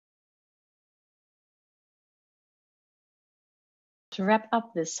to wrap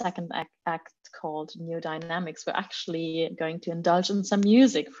up this second act called New Dynamics, we're actually going to indulge in some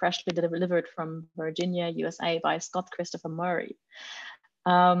music freshly delivered from Virginia, USA by Scott Christopher Murray.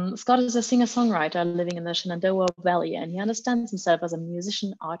 Scott is a singer-songwriter living in the Shenandoah Valley, and he understands himself as a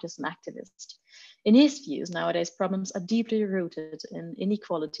musician, artist, and activist. In his views, nowadays problems are deeply rooted in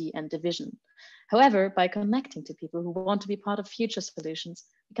inequality and division. However, by connecting to people who want to be part of future solutions,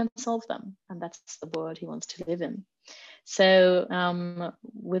 we can solve them, and that's the world he wants to live in. So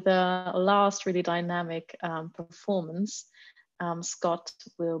with a last really dynamic performance, Scott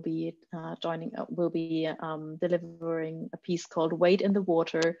will be delivering a piece called Wade in the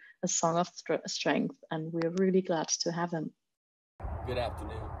Water, a song of strength, and we're really glad to have him. Good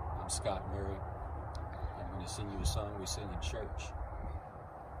afternoon, I'm Scott Murray. I'm going to sing you a song we sing in church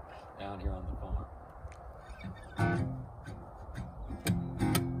down here on the farm.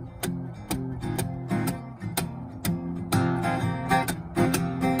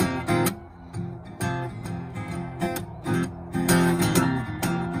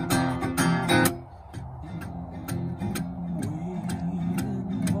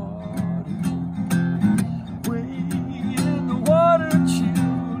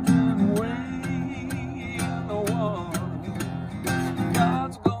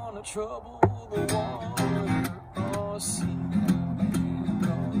 Trouble the water, oh, see that man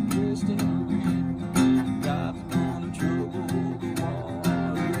all dressed in red. God's gonna trouble the water.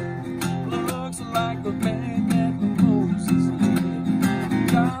 Looks like the man that Moses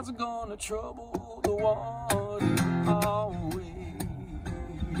led. God's gonna trouble the water, oh, wade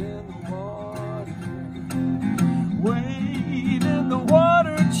in the water. Wade in the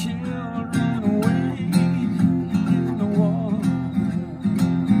water, children, wade in the water.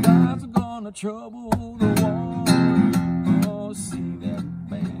 Trouble the water, oh, see that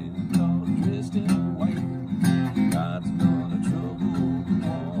man all dressed in white. God's gonna trouble the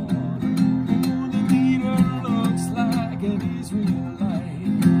water. Oh, the leader looks like an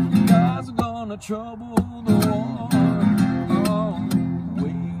Israelite. God's gonna trouble the water.